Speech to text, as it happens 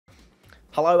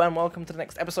Hello and welcome to the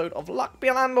next episode of Luck Be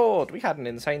a Landlord. We had an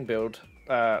insane build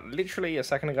literally a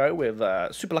second ago with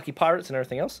super lucky pirates and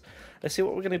everything else. Let's see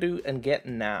what we're going to do and get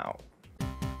now.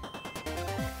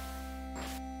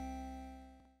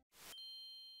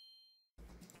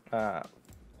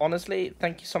 Honestly,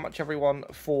 thank you so much everyone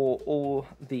for all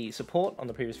the support on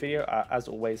the previous video. As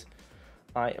always,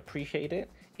 I appreciate it.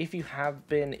 If you have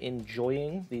been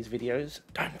enjoying these videos,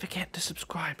 don't forget to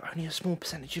subscribe. Only a small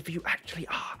percentage of you actually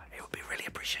are. It would be really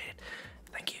appreciated.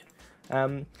 Thank you.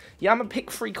 Yeah, I'm going to pick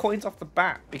 3 coins off the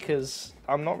bat because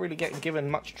I'm not really getting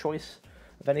given much choice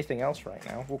of anything else right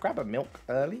now. We'll grab a milk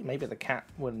early. Maybe the cat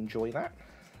will enjoy that.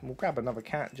 We'll grab another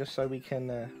cat just so we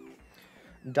can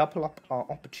double up our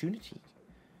opportunity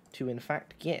to in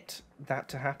fact get that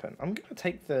to happen. I'm going to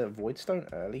take the Voidstone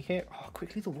early here. Oh,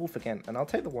 quickly the Wolf again. And I'll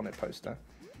take the Wanted Poster.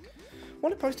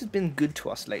 Wanted Poster's been good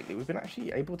to us lately. We've been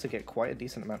actually able to get quite a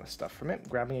decent amount of stuff from it.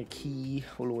 Grabbing a key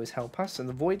will always help us. And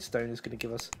the Voidstone is going to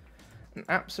give us an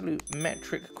absolute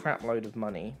metric crap load of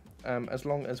money. As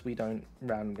long as we don't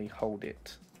randomly hold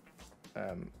it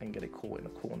and get it caught in a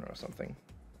corner or something.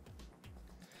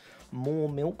 More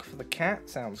milk for the cat.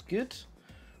 Sounds good.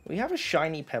 We have a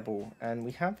shiny pebble, and we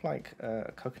have like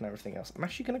a coconut and everything else. I'm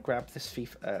actually going to grab this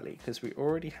thief early, because we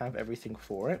already have everything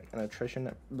for it. And a treasure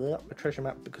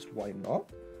map, because why not?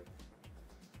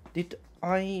 Did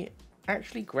I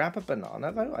actually grab a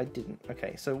banana, though? I didn't.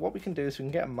 Okay, so what we can do is we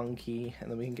can get a monkey,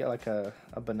 and then we can get like a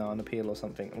banana peel or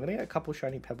something. I'm going to get a couple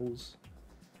shiny pebbles.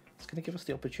 It's going to give us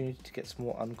the opportunity to get some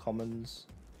more uncommons.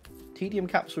 Tedium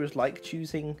capsule is like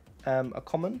choosing a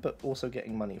common, but also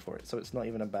getting money for it. So it's not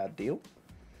even a bad deal.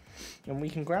 And we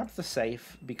can grab the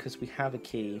safe because we have a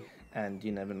key, and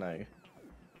you never know,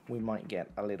 we might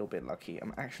get a little bit lucky.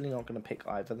 I'm actually not going to pick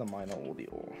either the miner or the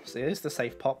ore. So here's the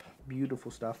safe pop. Beautiful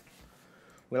stuff.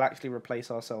 We'll actually replace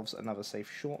ourselves another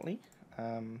safe shortly.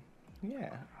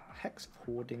 Yeah, hex of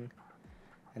hoarding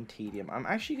and tedium. I'm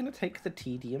actually going to take the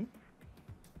tedium,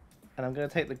 and I'm going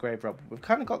to take the grave rubble. We've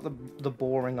kind of got the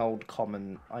boring old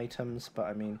common items, but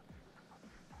I mean,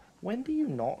 when do you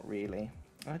not really?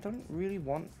 I don't really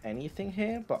want anything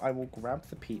here, but I will grab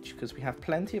the peach because we have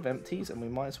plenty of empties and we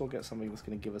might as well get something that's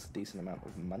going to give us a decent amount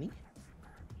of money.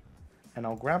 And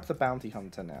I'll grab the bounty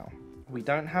hunter now. We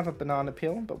don't have a banana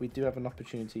peel, but we do have an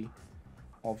opportunity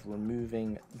of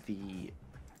removing the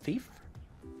thief.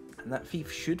 And that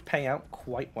thief should pay out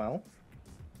quite well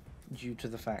due to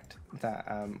the fact that,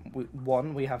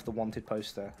 one, we have the wanted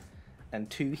poster, and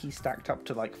 2, he's stacked up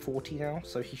to like 40 now,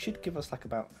 so he should give us like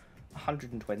about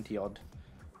 120 odd.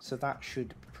 So that should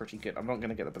be pretty good. I'm not going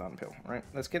to get the banana peel. Right,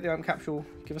 let's get the item capsule.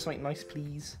 Give us something nice,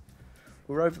 please.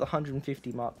 We're over the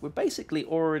 150 mark. We're basically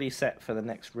already set for the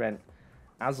next rent,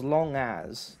 as long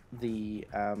as the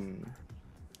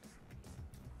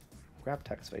grab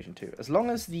tax evasion too. As long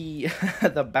as the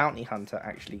the bounty hunter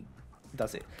actually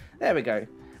does it. There we go.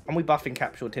 And we buffing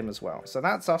captured him as well. So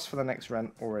that's us for the next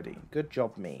rent already. Good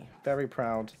job, me. Very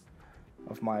proud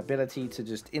of my ability to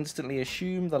just instantly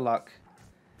assume the luck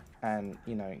and,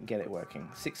 you know, get it working.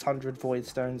 600 void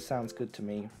stones sounds good to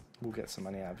me. We'll get some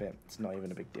money out of it. It's not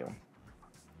even a big deal.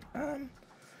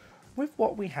 With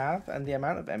what we have and the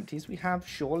amount of empties we have,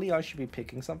 surely I should be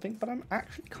picking something, but I'm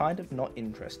actually kind of not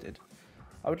interested.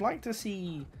 I would like to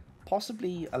see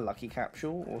possibly a lucky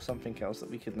capsule or something else that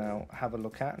we could now have a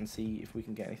look at and see if we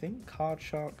can get anything. Card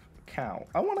shark, cow.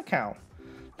 I want a cow.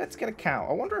 Let's get a cow.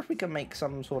 I wonder if we can make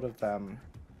some sort of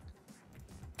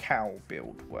cow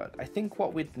build work. I think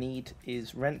what we'd need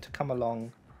is Rent to come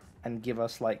along and give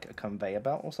us like a conveyor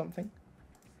belt or something.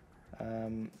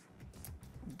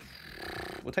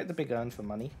 We'll take the big urn for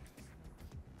money,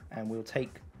 and we'll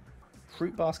take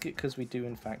fruit basket because we do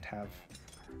in fact have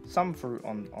some fruit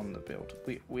on the build.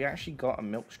 We actually got a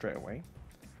milk straight away.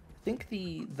 I think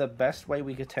the best way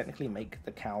we could technically make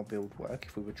the cow build work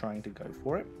if we were trying to go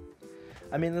for it.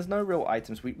 I mean, there's no real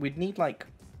items. We'd need like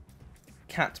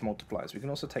cat multipliers. We can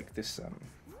also take this.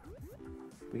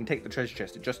 We can take the treasure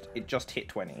chest. It just hit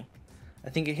 20. I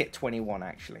think it hit 21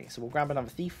 actually. So we'll grab another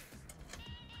thief.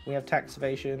 We have tax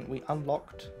evasion. We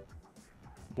unlocked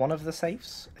one of the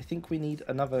safes. I think we need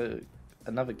another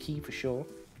key for sure.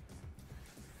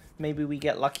 Maybe we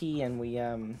get lucky and we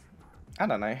I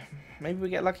don't know. Maybe we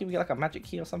get lucky. We get like a magic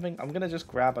key or something. I'm gonna just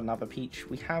grab another peach.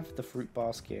 We have the fruit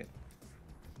basket.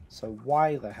 So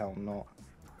why the hell not?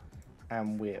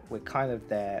 And we're kind of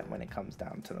there when it comes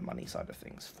down to the money side of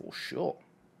things, for sure.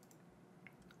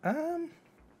 I'll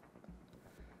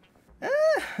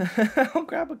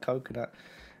grab a coconut.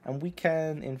 And we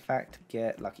can, in fact,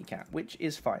 get Lucky Cat, which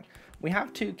is fine. We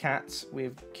have 2 cats.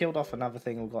 We've killed off another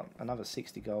thing. We've got another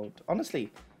 60 gold.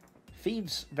 Honestly,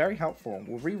 thieves, very helpful.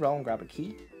 We'll re-roll and grab a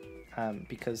key.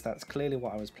 because that's clearly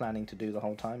what I was planning to do the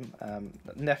whole time.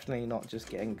 Definitely not just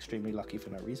getting extremely lucky for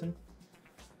no reason.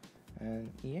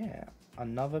 And yeah,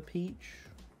 another peach.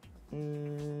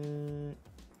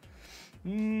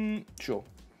 Sure.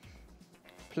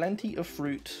 Plenty of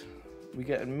fruit. We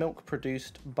get milk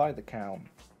produced by the cow.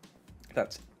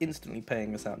 That's instantly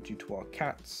paying us out due to our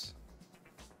cats.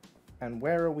 And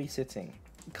where are we sitting?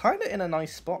 Kind of in a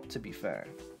nice spot, to be fair.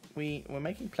 We're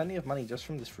making plenty of money just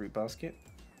from this fruit basket.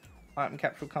 Item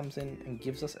capsule comes in and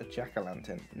gives us a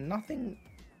jack-o'-lantern. Nothing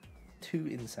too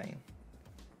insane.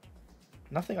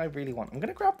 Nothing I really want. I'm going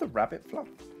to grab the rabbit fluff.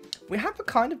 We have a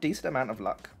kind of decent amount of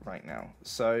luck right now.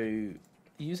 So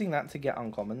using that to get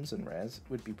uncommons and rares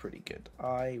would be pretty good.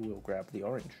 I will grab the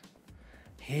orange.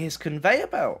 Here's conveyor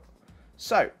belt.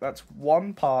 So that's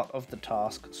one part of the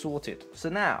task sorted. So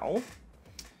now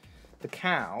the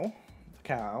cow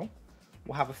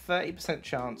will have a 30%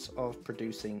 chance of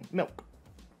producing milk.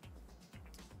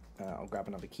 I'll grab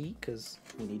another key because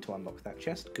we need to unlock that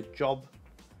chest. Good job.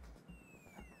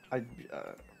 I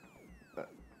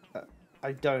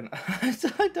don't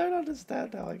I don't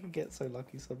understand how I can get so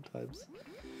lucky sometimes.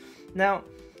 Now,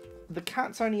 the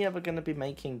cat's only ever going to be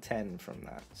making 10 from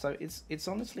that, so it's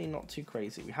honestly not too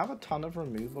crazy. We have a ton of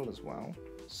removal as well,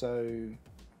 so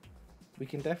we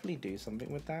can definitely do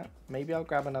something with that. Maybe I'll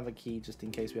grab another key just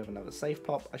in case we have another safe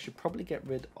pop. I should probably get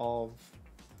rid of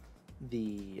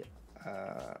the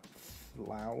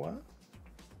flower,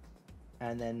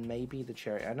 and then maybe the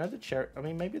cherry. I know the cherry, I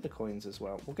mean maybe the coins as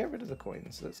well. We'll get rid of the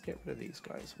coins. Let's get rid of these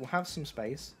guys. We'll have some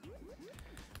space.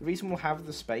 The reason we'll have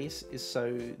the space is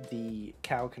so the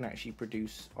cow can actually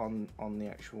produce on the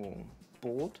actual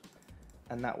board,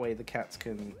 and that way the cats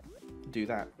can do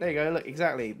that. There you go. Look,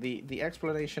 exactly the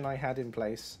explanation I had in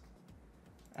place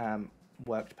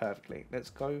worked perfectly. Let's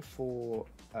go for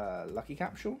lucky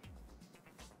capsule.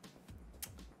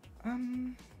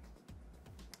 And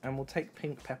we'll take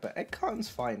pink pepper. Egg carton's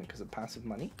fine because of passive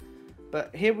money.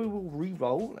 But here we will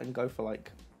re-roll and go for,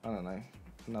 like, I don't know,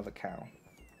 another cow.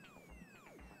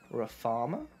 Or a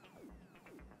farmer.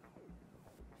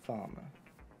 Farmer.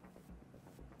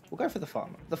 We'll go for the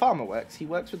farmer. The farmer works. He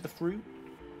works with the fruit.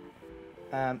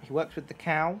 He works with the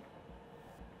cow.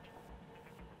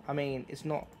 I mean, it's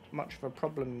not much of a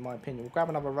problem in my opinion. We'll grab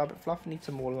another rabbit fluff. Need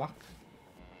some more luck.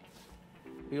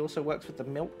 He also works with the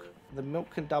milk. The milk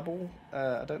can double.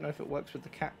 I don't know if it works with the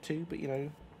cat too, but you know,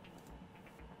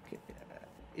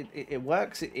 it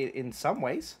works in some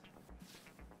ways.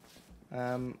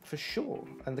 For sure.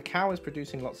 And the cow is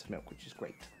producing lots of milk, which is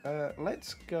great.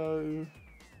 Let's go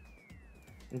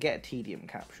and get a tedium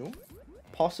capsule.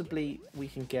 Possibly we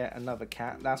can get another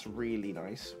cat. That's really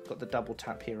nice. Got the double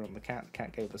tap here on the cat. The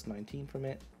cat gave us 19 from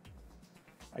it.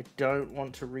 I don't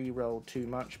want to re-roll too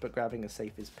much, but grabbing a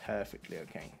safe is perfectly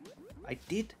okay. I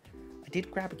did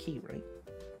grab a key, right?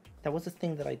 That was a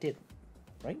thing that I did,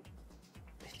 right?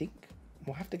 I think.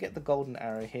 We'll have to get the golden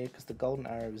arrow here, because the golden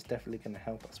arrow is definitely going to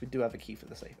help us. We do have a key for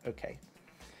the safe. Okay.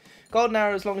 Golden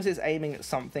arrow, as long as it's aiming at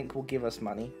something, will give us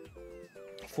money.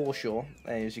 For sure.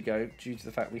 As you go, due to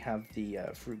the fact we have the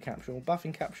fruit capsule.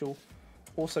 Buffing capsule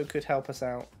also could help us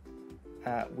out.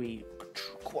 We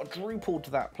quadrupled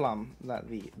that plum that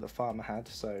the farmer had,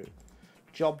 so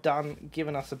job done,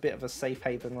 giving us a bit of a safe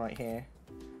haven right here.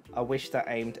 I wish that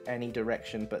aimed any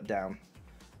direction but down.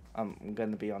 I'm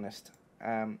going to be honest.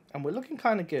 And we're looking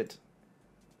kind of good.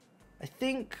 I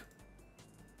think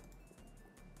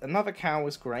another cow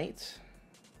is great.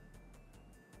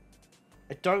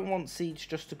 I don't want siege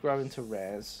just to grow into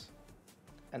rares.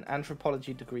 An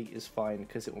anthropology degree is fine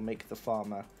because it will make the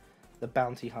farmer, the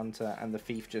bounty hunter, and the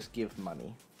thief just give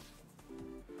money.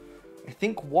 I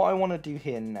think what I want to do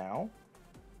here now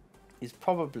is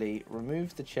probably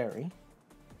remove the cherry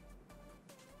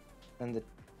and the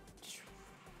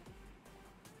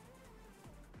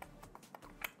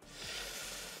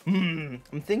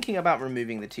I'm thinking about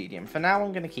removing the tedium. For now,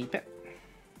 I'm going to keep it.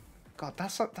 God,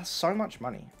 that's so much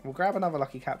money. We'll grab another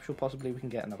lucky capsule. Possibly we can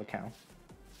get another cow,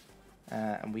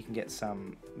 and we can get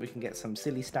some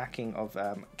silly stacking of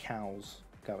cows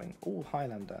going. Oh,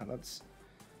 Highlander. It's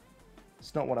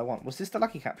not what I want. Was this the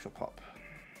lucky capsule pop?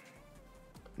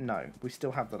 No, we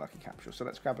still have the lucky capsule. So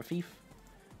let's grab a thief.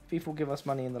 Thief will give us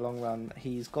money in the long run.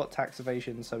 He's got tax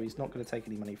evasion, so he's not going to take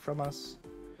any money from us.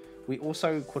 We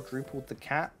also quadrupled the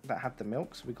cat that had the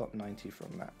milk, so we got 90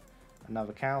 from that.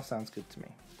 Another cow sounds good to me.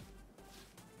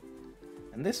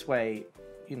 And this way,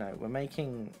 you know, we're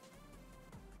making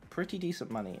pretty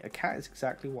decent money. A cat is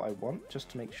exactly what I want, just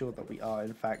to make sure that we are,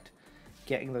 in fact,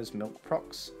 getting those milk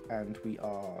procs, and we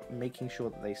are making sure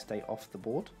that they stay off the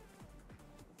board.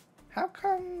 How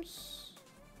comes...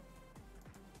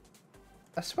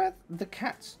 I swear the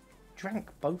cats drank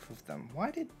both of them.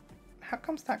 How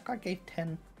comes that guy gave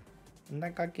 10 and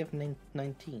that guy gave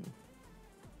 19?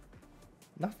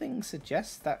 Nothing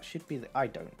suggests that should be I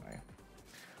don't know.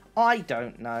 I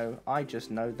don't know. I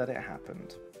just know that it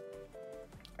happened.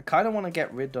 I kind of want to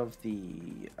get rid of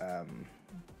the... I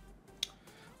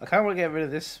kind of want to get rid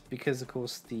of this because, of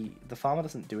course, the farmer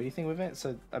doesn't do anything with it.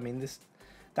 So, I mean,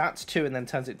 that's 2 and then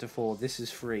turns it to 4. This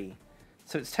is 3.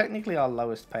 So it's technically our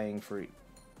lowest paying fruit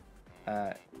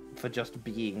for just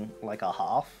being like a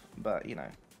half. But, you know,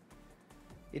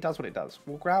 it does what it does.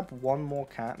 We'll grab 1 more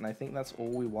cat, and I think that's all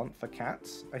we want for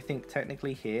cats. I think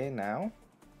technically here now,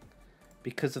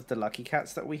 because of the lucky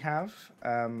cats that we have,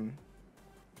 I'm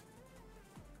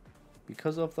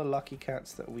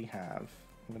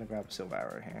going to grab a silver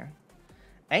arrow here.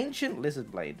 Ancient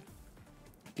Lizard Blade.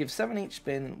 Give 7 each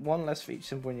spin, 1 less for each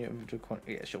symbol in your inventory.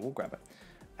 Yeah, sure, we'll grab it.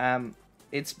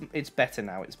 It's better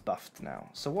now, it's buffed now.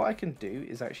 So what I can do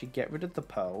is actually get rid of the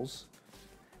pearls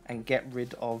and get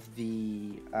rid of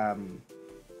the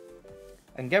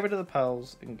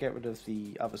pearls and get rid of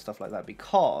the other stuff like that,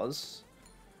 because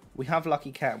we have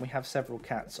Lucky Cat and we have several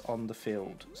cats on the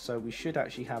field. So we should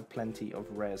actually have plenty of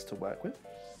rares to work with.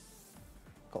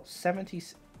 Got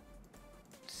 76.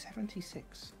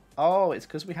 Oh, it's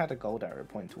because we had a gold arrow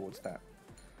point towards that.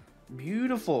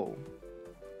 Beautiful.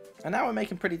 And now we're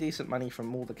making pretty decent money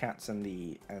from all the cats and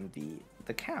the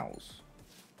cows.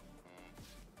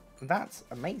 That's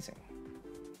amazing.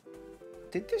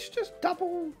 Did this just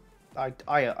double? I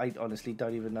honestly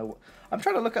don't even know. I'm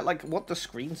trying to look at like what the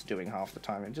screen's doing half the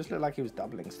time. It just looked like it was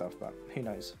doubling stuff, but who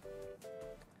knows.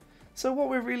 So what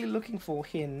we're really looking for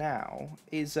here now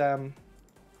is a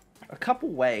couple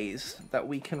ways that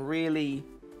we can really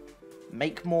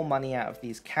make more money out of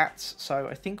these cats. So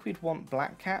I think we'd want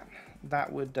black cat.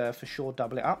 That would for sure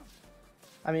double it up.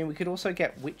 I mean, we could also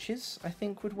get witches, I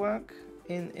think would work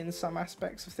in some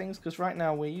aspects of things, because right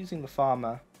now we're using the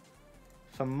farmer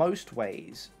for most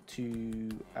ways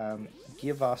to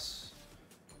give us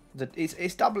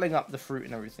it's doubling up the fruit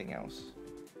and everything else.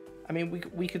 I mean,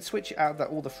 we could switch it out that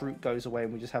all the fruit goes away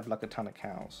and we just have like a ton of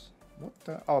cows. What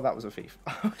the? Oh, that was a thief.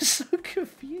 I was so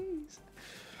confused.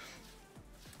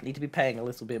 Need to be paying a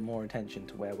little bit more attention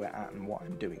to where we're at and what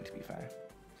I'm doing, to be fair.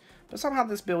 But somehow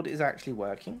this build is actually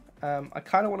working. I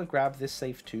kind of want to grab this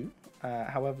safe too.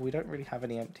 However, we don't really have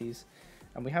any empties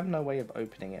and we have no way of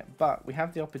opening it. But we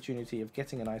have the opportunity of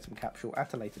getting an item capsule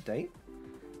at a later date.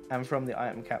 And from the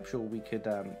item capsule, we could,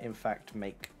 in fact,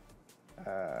 make...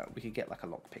 we could get like a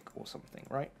lockpick or something,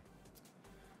 right?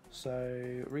 So,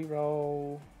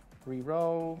 reroll,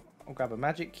 reroll. I'll grab a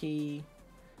magic key.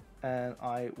 And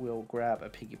I will grab a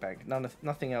piggy bank.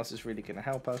 Nothing else is really going to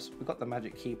help us. We've got the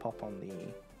magic key pop on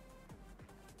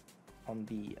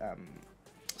the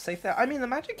safe there. I mean, the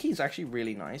magic key is actually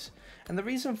really nice. And the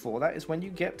reason for that is when you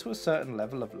get to a certain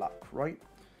level of luck, right?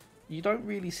 You don't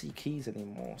really see keys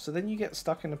anymore. So then you get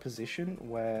stuck in a position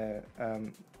where...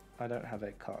 I don't have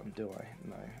egg carton, do I?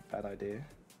 No, bad idea.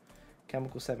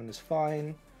 Chemical 7 is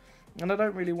fine. And I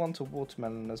don't really want a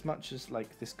watermelon as much as,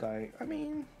 like, this guy. I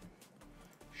mean...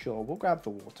 Sure, we'll grab the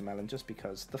watermelon just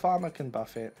because the farmer can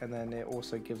buff it, and then it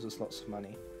also gives us lots of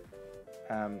money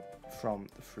from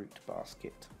the fruit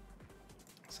basket.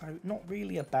 So not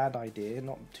really a bad idea,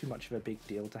 not too much of a big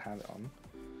deal to have it on.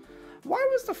 Why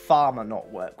was the farmer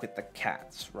not work with the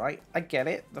cats, right? I get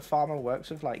it, the farmer works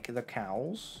with like the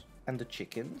cows and the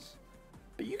chickens,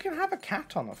 but you can have a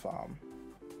cat on a farm.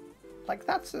 Like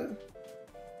that's a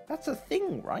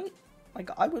thing, right? Like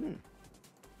I wouldn't,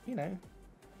 you know.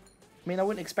 I mean, I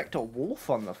wouldn't expect a wolf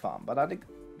on the farm,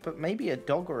 but maybe a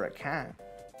dog or a cat.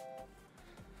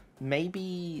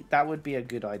 Maybe that would be a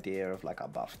good idea of like a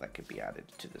buff that could be added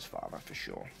to this farmer for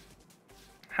sure.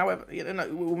 However, you know,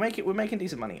 we're making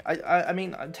decent money. I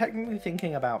mean, I'm technically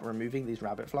thinking about removing these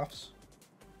rabbit fluffs.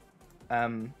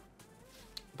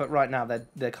 But right now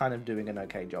they're kind of doing an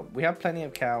okay job. We have plenty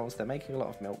of cows. They're making a lot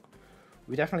of milk.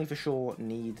 We definitely for sure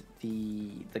need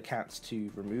the cats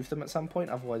to remove them at some point.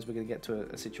 Otherwise, we're going to get to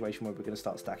a situation where we're going to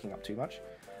start stacking up too much.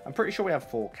 I'm pretty sure we have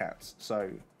 4 cats.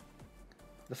 So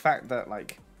the fact that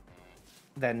like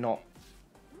they're not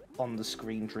on the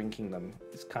screen drinking them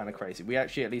is kind of crazy. We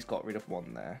actually at least got rid of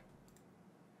 1 there.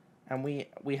 And we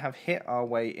have hit our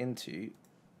way into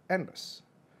Endless.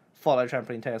 Follow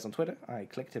Trampoline Tails on Twitter. I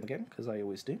clicked him again because I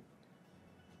always do.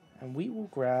 And we will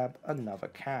grab another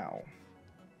cow.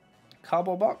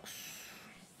 Cardboard box.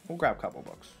 We'll grab cardboard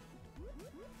box.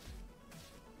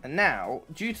 And now,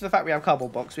 due to the fact we have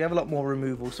cardboard box, we have a lot more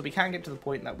removal, so we can get to the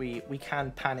point that we can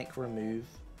panic remove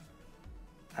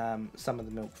some of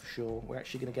the milk for sure. We're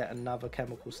actually going to get another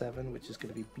chemical 7, which is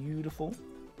going to be beautiful.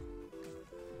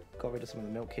 got rid of some of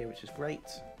the milk here, which is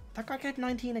great. That guy got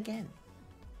 19 again.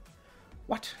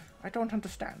 What? I don't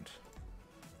understand.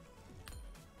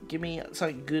 Give me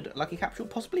something good, lucky capsule,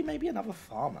 possibly maybe another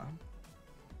farmer.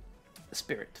 A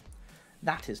spirit.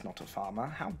 That is not a farmer,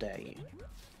 how dare you.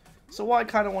 So what I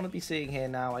kind of want to be seeing here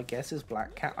now, I guess, is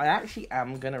black cat. I actually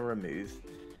am going to remove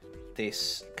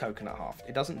this coconut half.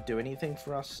 It doesn't do anything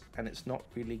for us, and it's not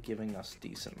really giving us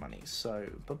decent money. So,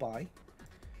 bye-bye.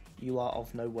 You are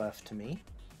of no worth to me.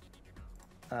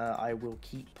 I will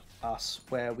keep us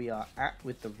where we are at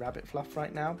with the rabbit fluff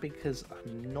right now, because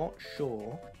I'm not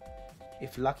sure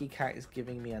if Lucky Cat is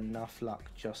giving me enough luck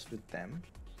just with them.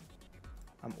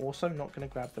 I'm also not going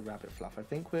to grab the rabbit fluff. I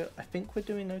think we're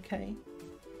doing okay.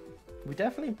 We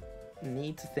definitely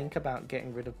need to think about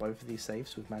getting rid of both of these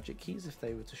safes with magic keys if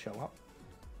they were to show up.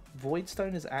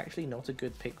 Voidstone is actually not a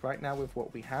good pick right now with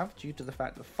what we have, due to the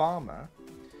fact the farmer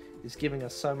is giving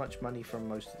us so much money from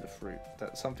most of the fruit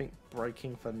that something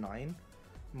breaking for 9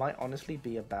 might honestly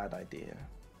be a bad idea.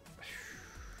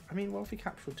 I mean, wealthy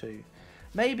capsule too.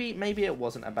 Maybe it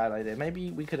wasn't a bad idea.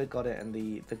 Maybe we could have got it and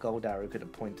the gold arrow could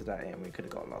have pointed at it and we could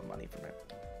have got a lot of money from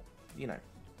it. You know.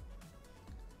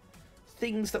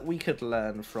 Things that we could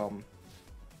learn from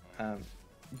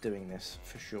doing this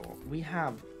for sure. We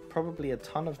have probably a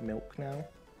ton of milk now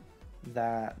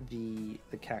that the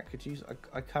cat could use.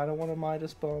 I kind of want a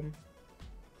Midas bomb.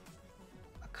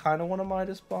 I kind of want a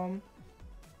Midas bomb.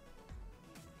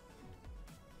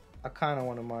 I kind of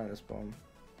want a Midas bomb.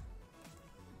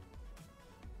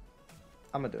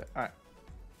 I'm gonna do it.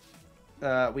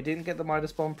 Alright. We didn't get the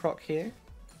Midas bomb proc here.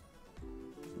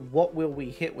 What will we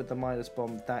hit with the Midas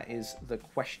bomb? That is the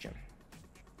question.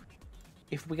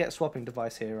 If we get swapping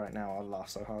device here right now, I'll laugh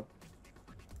so hard.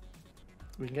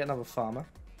 We can get another farmer.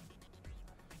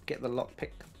 Get the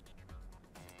lockpick.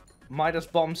 Midas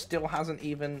bomb still hasn't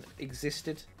even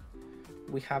existed.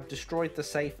 We have destroyed the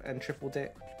safe and tripled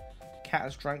it. Cat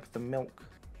has drank the milk.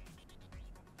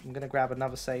 I'm gonna grab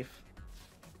another safe.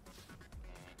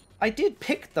 I did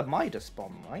pick the Midas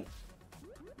bomb, right?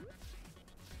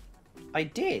 I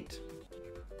did.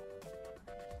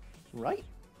 Right?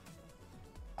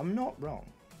 I'm not wrong.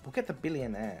 We'll get the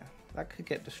billionaire. That could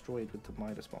get destroyed with the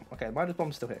Midas bomb. Okay, Midas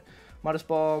bomb's still here. Midas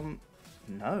bomb.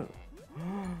 No.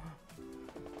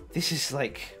 This is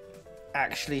like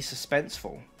actually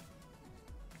suspenseful.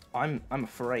 I'm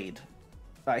afraid.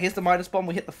 Right, here's the Midas bomb.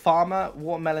 We hit the farmer.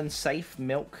 Watermelon safe.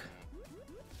 Milk.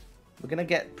 We're gonna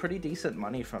get pretty decent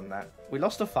money from that. We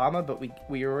lost a farmer, but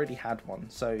we already had one.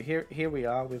 So here we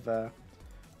are. We've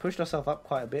pushed ourselves up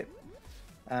quite a bit.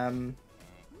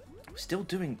 Still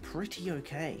doing pretty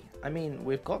okay. I mean,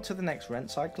 we've got to the next rent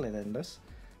cycle in Endless.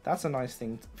 That's a nice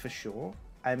thing for sure.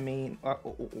 I mean,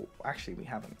 actually we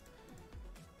haven't.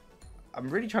 I'm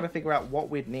really trying to figure out what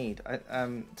we'd need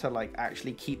to like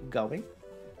actually keep going.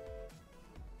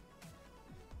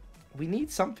 We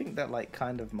need something that like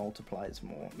kind of multiplies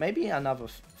more. Maybe another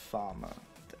farmer,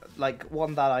 like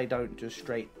one that I don't just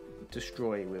straight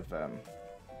destroy with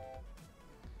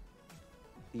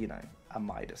you know, a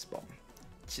Midas bomb.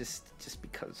 Just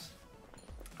because.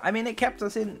 I mean, it kept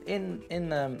us in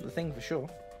the thing for sure.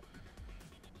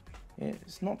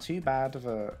 It's not too bad of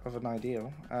an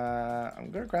ideal.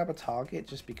 I'm gonna grab a target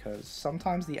just because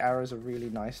sometimes the arrows are really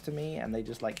nice to me and they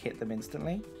just like hit them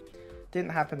instantly.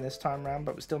 Didn't happen this time around,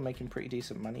 but we're still making pretty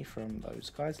decent money from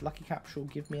those guys. Lucky capsule,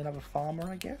 give me another farmer,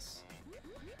 I guess.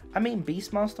 I mean,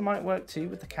 Beastmaster might work too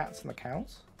with the cats and the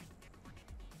cows.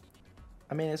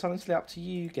 I mean, it's honestly up to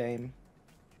you, game.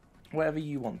 Whatever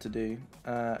you want to do.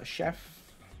 Chef.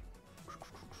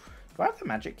 Do I have the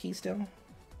magic key still?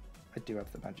 I do have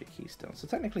the magic key still. So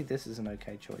technically this is an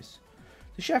okay choice.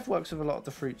 The chef works with a lot of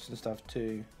the fruits and stuff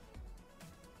too.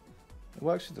 It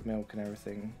works with the milk and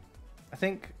everything. I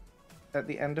think at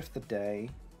the end of the day,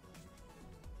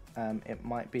 it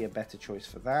might be a better choice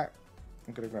for that.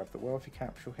 I'm going to grab the wealthy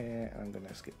capsule here and I'm going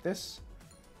to skip this.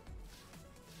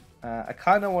 I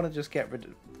kind of want to just get rid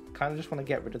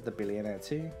of the billionaire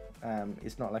too.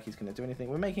 It's not like he's going to do anything.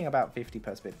 We're making about 50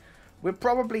 per spin. We're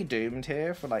probably doomed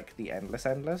here for like the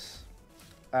endless.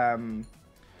 When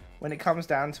it comes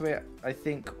down to it, I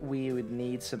think we would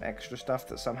need some extra stuff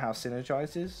that somehow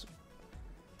synergizes.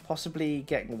 Possibly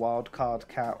getting wildcard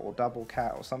cat or double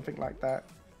cat or something like that.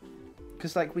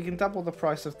 Because like we can double the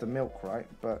price of the milk, right?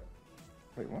 But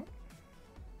wait, what?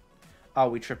 Oh,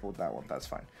 we tripled that one. That's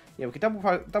fine. Yeah, we could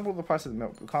double the price of the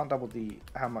milk. We can't double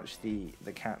how much the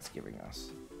cat's giving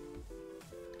us.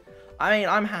 I mean,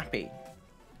 I'm happy.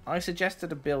 I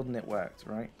suggested a build and it worked,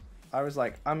 right? I was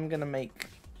like, I'm gonna make,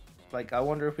 like, I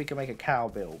wonder if we can make a cow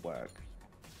build work.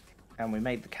 And we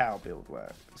made the cow build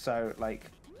work. So, like,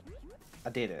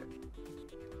 I did it.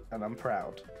 and I'm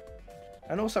proud.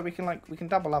 And also we can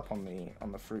double up on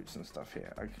the fruits and stuff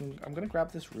here. I'm gonna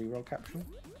grab this reroll capsule.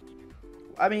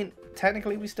 I mean,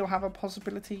 technically we still have a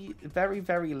possibility, very,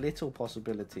 very little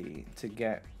possibility to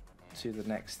get to the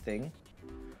next thing.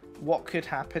 What could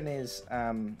happen is,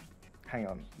 hang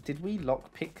on, did we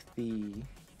lockpick the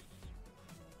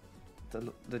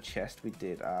chest? We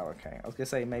did. Oh, okay. I was gonna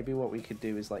say maybe what we could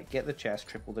do is like get the chest,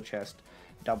 triple the chest,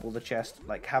 double the chest,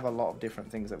 like have a lot of different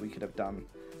things that we could have done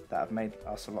that have made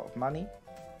us a lot of money.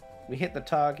 We hit the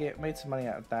target, made some money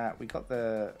out of that. We got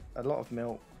a lot of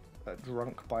milk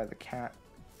drunk by the cat.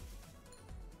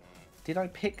 Did I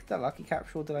pick the lucky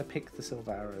capsule? Or did I pick the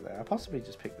silver arrow there? I possibly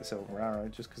just picked the silver arrow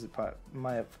just because it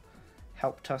might have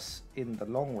helped us in the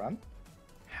long run.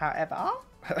 However,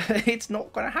 it's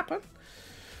not going to happen.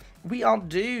 We are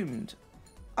doomed.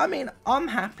 I mean, I'm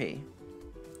happy.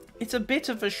 It's a bit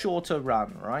of a shorter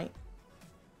run, right?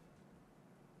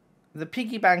 The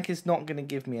piggy bank is not going to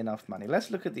give me enough money.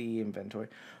 Let's look at the inventory.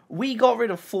 We got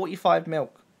rid of 45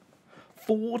 milk.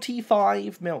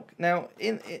 45 milk. Now,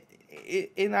 in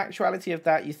actuality of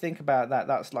that, you think about that,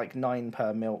 that's like 9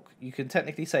 per milk. You can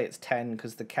technically say it's 10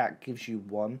 because the cat gives you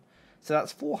 1. So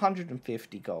that's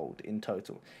 450 gold in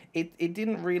total. It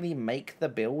didn't really make the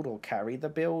build or carry the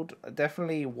build.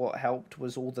 Definitely what helped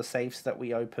was all the safes that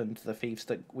we opened, the thieves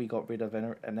that we got rid of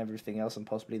and everything else, and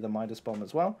possibly the Midas bomb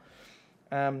as well.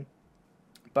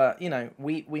 But, you know,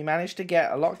 we managed to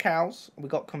get a lot of cows. We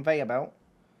got conveyor belt.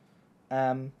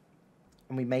 And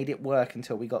we made it work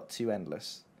until we got to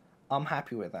endless. I'm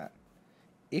happy with that.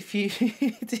 If you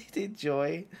did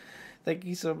enjoy, thank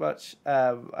you so much.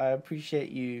 I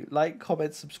appreciate you. Like,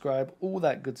 comment, subscribe, all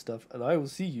that good stuff. And I will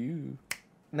see you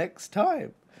next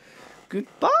time.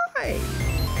 Goodbye.